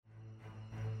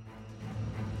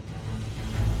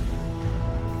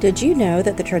Did you know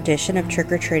that the tradition of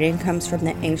trick-or-treating comes from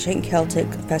the ancient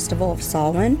Celtic festival of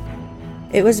Samhain?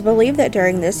 It was believed that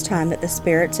during this time that the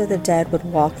spirits of the dead would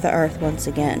walk the earth once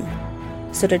again.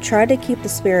 So to try to keep the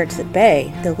spirits at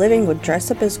bay, the living would dress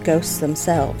up as ghosts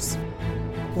themselves.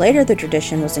 Later the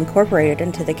tradition was incorporated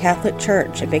into the Catholic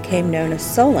Church and became known as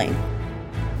souling,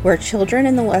 where children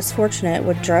and the less fortunate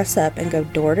would dress up and go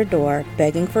door to door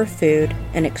begging for food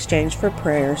in exchange for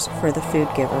prayers for the food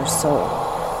giver's soul.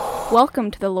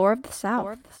 Welcome to the Lore of the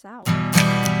South.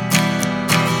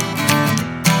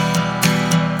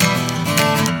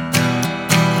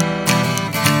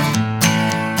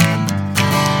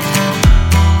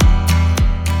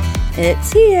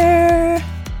 It's here!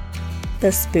 The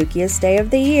spookiest day of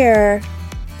the year.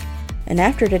 And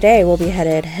after today, we'll be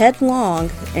headed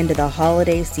headlong into the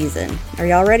holiday season. Are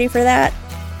y'all ready for that?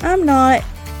 I'm not.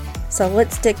 So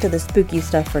let's stick to the spooky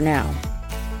stuff for now.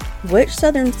 Which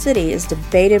southern city is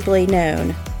debatably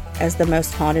known as the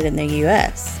most haunted in the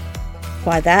U.S.?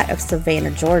 Why, that of Savannah,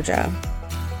 Georgia.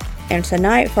 And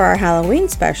tonight for our Halloween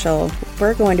special,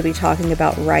 we're going to be talking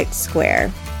about Wright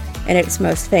Square and its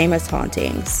most famous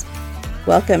hauntings.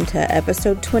 Welcome to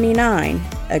episode 29,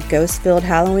 a ghost-filled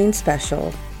Halloween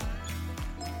special.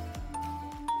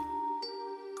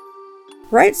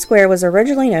 Wright Square was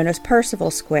originally known as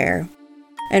Percival Square,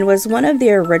 and was one of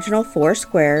the original 4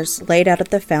 squares laid out at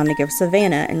the founding of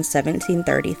Savannah in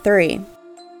 1733.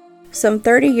 Some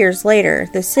 30 years later,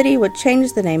 the city would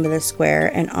change the name of the square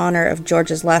in honor of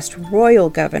Georgia's last royal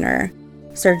governor,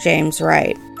 Sir James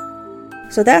Wright.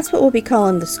 So that's what we'll be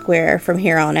calling the square from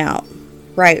here on out,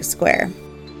 Wright Square.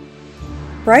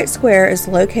 Wright Square is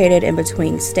located in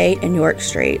between State and York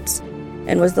Streets,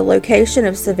 and was the location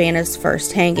of Savannah's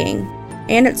first hanging,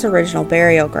 and its original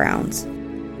burial grounds.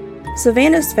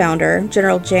 Savannah's founder,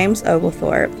 General James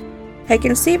Oglethorpe, had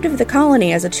conceived of the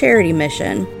colony as a charity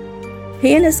mission.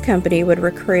 He and his company would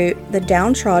recruit the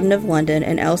downtrodden of London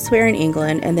and elsewhere in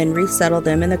England and then resettle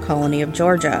them in the colony of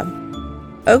Georgia.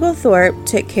 Oglethorpe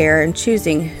took care in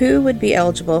choosing who would be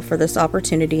eligible for this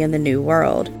opportunity in the New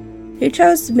World. He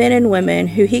chose men and women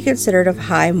who he considered of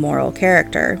high moral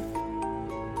character.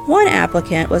 One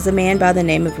applicant was a man by the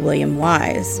name of William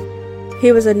Wise.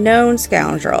 He was a known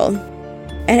scoundrel,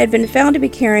 and had been found to be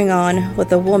carrying on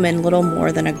with a woman little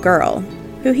more than a girl,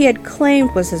 who he had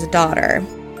claimed was his daughter.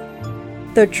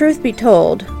 Though truth be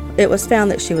told, it was found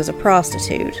that she was a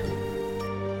prostitute.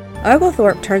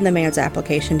 Oglethorpe turned the man's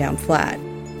application down flat,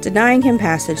 denying him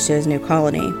passage to his new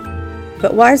colony.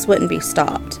 But Wise wouldn't be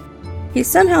stopped. He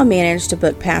somehow managed to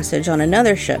book passage on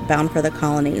another ship bound for the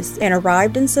colonies and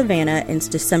arrived in Savannah in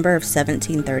December of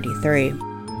 1733.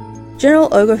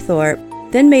 General Oglethorpe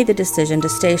then made the decision to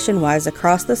station Wise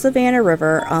across the Savannah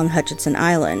River on Hutchinson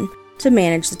Island to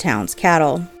manage the town's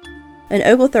cattle. In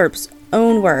Oglethorpe's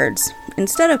own words,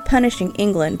 instead of punishing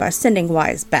England by sending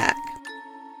Wise back.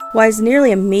 Wise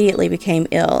nearly immediately became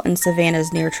ill in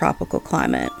Savannah's near-tropical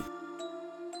climate.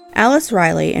 Alice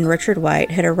Riley and Richard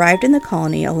White had arrived in the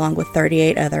colony along with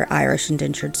 38 other Irish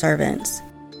indentured servants.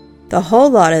 The whole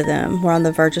lot of them were on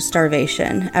the verge of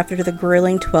starvation after the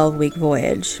grueling 12-week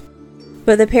voyage.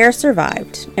 But the pair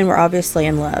survived, and were obviously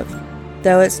in love,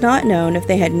 though it's not known if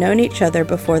they had known each other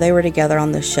before they were together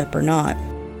on the ship or not.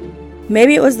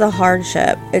 Maybe it was the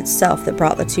hardship itself that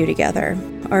brought the two together,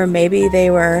 or maybe they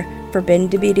were forbidden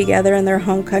to be together in their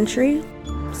home country,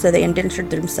 so they indentured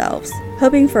themselves,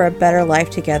 hoping for a better life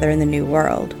together in the New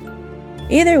World.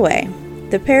 Either way,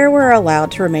 the pair were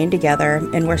allowed to remain together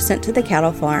and were sent to the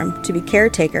cattle farm to be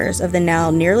caretakers of the now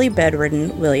nearly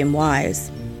bedridden William Wise.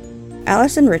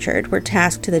 Alice and Richard were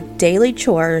tasked to the daily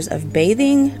chores of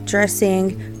bathing,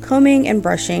 dressing, combing, and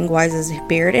brushing Wise's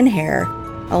beard and hair,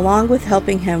 along with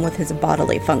helping him with his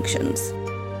bodily functions.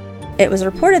 It was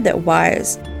reported that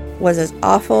Wise was as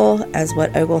awful as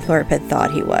what Oglethorpe had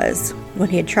thought he was when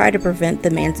he had tried to prevent the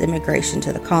man's immigration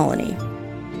to the colony.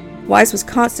 Wise was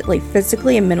constantly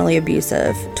physically and mentally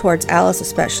abusive, towards Alice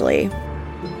especially.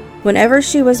 Whenever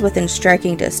she was within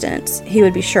striking distance, he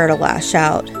would be sure to lash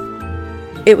out.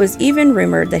 It was even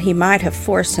rumored that he might have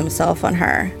forced himself on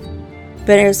her,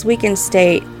 but in his weakened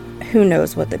state, who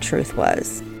knows what the truth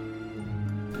was.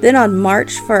 Then on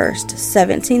March 1st,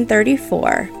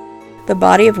 1734, the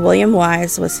body of William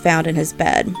Wise was found in his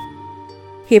bed.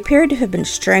 He appeared to have been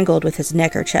strangled with his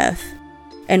neckerchief,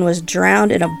 and was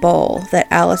drowned in a bowl that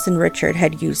Alice and Richard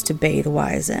had used to bathe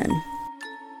Wise in.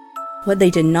 What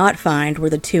they did not find were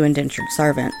the 2 indentured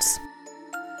servants.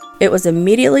 It was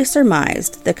immediately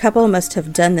surmised the couple must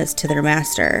have done this to their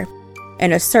master,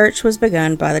 and a search was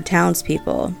begun by the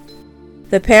townspeople.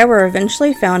 The pair were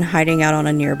eventually found hiding out on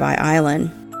a nearby island.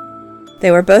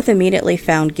 They were both immediately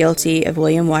found guilty of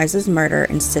William Wise's murder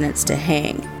and sentenced to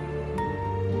hang.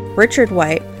 Richard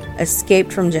White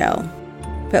escaped from jail,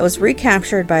 but was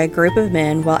recaptured by a group of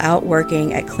men while out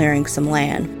working at clearing some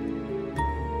land.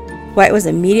 White was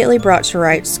immediately brought to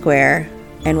Wright Square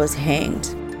and was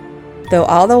hanged, though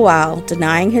all the while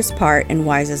denying his part in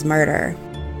Wise's murder.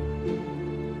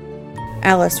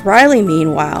 Alice Riley,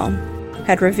 meanwhile,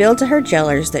 had revealed to her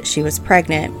jailers that she was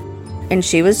pregnant, and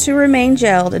she was to remain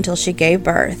jailed until she gave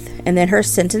birth, and then her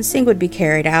sentencing would be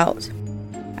carried out.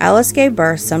 Alice gave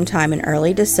birth sometime in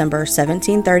early December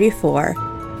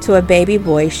 1734 to a baby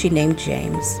boy she named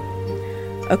James.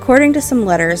 According to some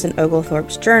letters in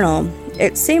Oglethorpe's journal,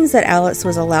 it seems that Alice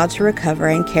was allowed to recover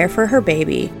and care for her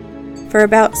baby for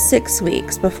about 6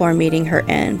 weeks before meeting her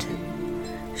end.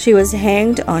 She was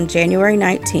hanged on January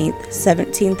 19,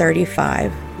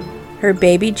 1735. Her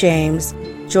baby James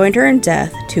joined her in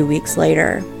death 2 weeks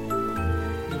later.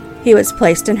 He was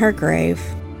placed in her grave,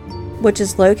 which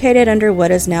is located under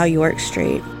what is now York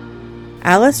Street.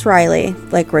 Alice Riley,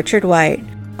 like Richard White,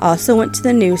 also went to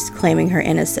the noose claiming her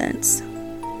innocence.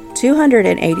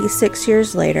 286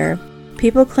 years later,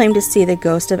 people claim to see the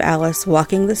ghost of Alice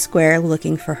walking the square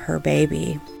looking for her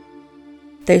baby.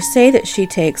 They say that she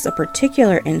takes a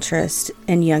particular interest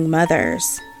in young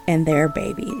mothers and their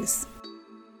babies.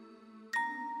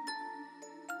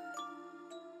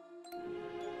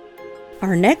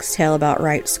 Our next tale about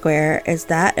Wright Square is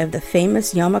that of the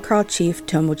famous Yamacraw chief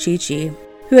Tomochichi,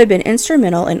 who had been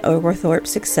instrumental in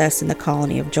Oglethorpe's success in the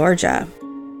colony of Georgia.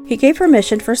 He gave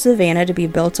permission for Savannah to be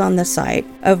built on the site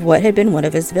of what had been one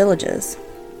of his villages.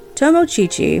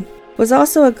 Tomochichi was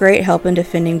also a great help in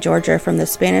defending Georgia from the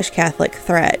Spanish Catholic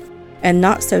threat, and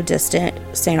not so distant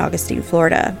St. Augustine,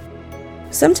 Florida.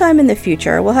 Sometime in the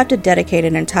future, we'll have to dedicate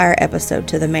an entire episode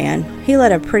to the man. He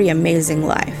led a pretty amazing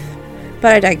life.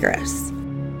 But I digress.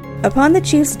 Upon the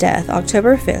chief's death,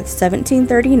 October 5th,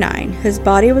 1739, his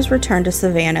body was returned to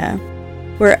Savannah,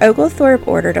 where Oglethorpe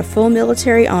ordered a full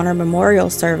military honor memorial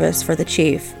service for the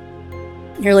chief.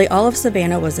 Nearly all of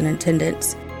Savannah was in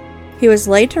attendance. He was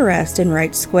laid to rest in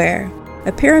Wright Square.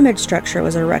 A pyramid structure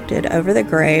was erected over the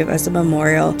grave as a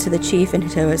memorial to the chief and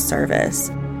to his service.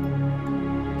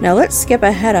 Now let's skip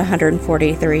ahead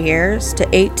 143 years to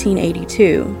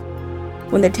 1882,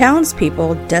 when the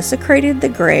townspeople desecrated the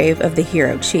grave of the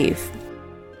hero chief.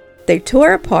 They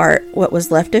tore apart what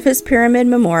was left of his pyramid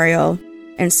memorial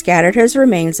and scattered his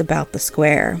remains about the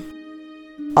square,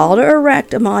 all to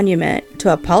erect a monument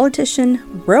to a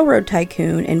politician, railroad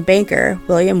tycoon, and banker,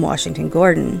 William Washington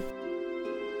Gordon.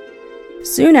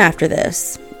 Soon after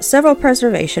this, several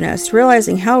preservationists,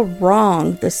 realizing how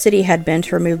wrong the city had been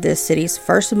to remove this city's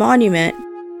first monument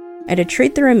and to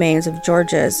treat the remains of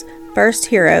Georgia's first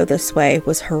hero this way,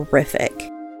 was horrific.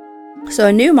 So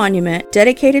a new monument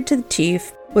dedicated to the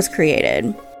chief was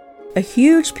created. A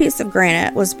huge piece of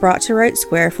granite was brought to Wright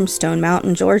Square from Stone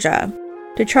Mountain, Georgia,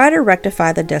 to try to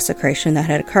rectify the desecration that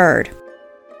had occurred.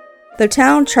 The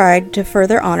town tried to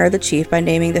further honor the chief by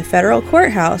naming the federal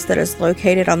courthouse that is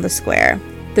located on the square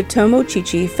the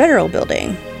Tomochichi Federal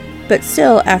Building. But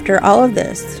still, after all of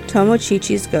this,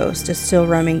 Tomochichi's ghost is still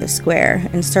roaming the square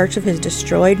in search of his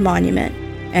destroyed monument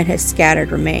and his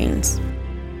scattered remains.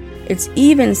 It's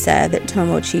even said that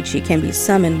Tomochichi can be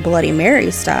summoned Bloody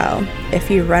Mary style if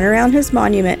you run around his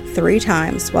monument 3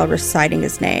 times while reciting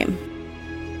his name.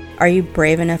 Are you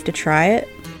brave enough to try it?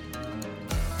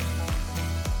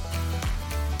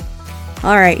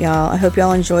 Alright, y'all. I hope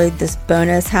y'all enjoyed this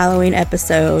bonus Halloween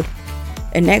episode.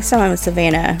 And next time I'm in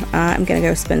Savannah, I'm going to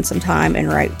go spend some time in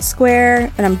Wright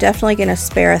Square. And I'm definitely going to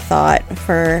spare a thought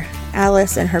for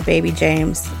Alice and her baby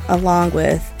James, along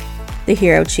with the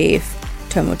hero chief,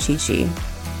 Tomochichi.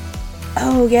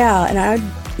 Oh yeah, and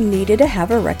I needed to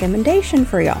have a recommendation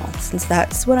for y'all, since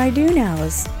that's what I do now,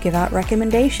 is give out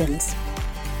recommendations.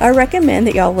 I recommend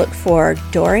that y'all look for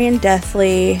Dorian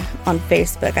Deathly on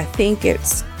Facebook. I think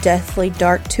it's Deathly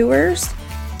Dark Tours.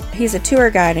 He's a tour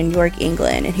guide in York,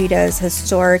 England, and he does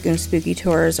historic and spooky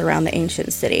tours around the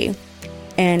ancient city.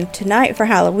 And tonight for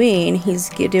Halloween, he's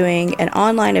doing an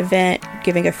online event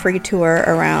giving a free tour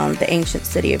around the ancient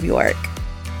city of York.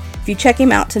 If you check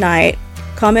him out tonight,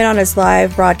 comment on his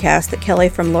live broadcast that Kelly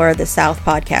from Lore of the South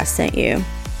podcast sent you.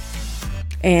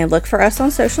 And look for us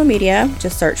on social media.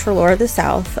 Just search for Lore of the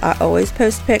South. I always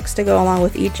post pics to go along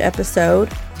with each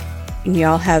episode. And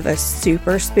y'all have a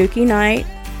super spooky night.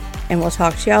 And we'll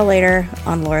talk to y'all later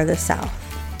on Lore of the South.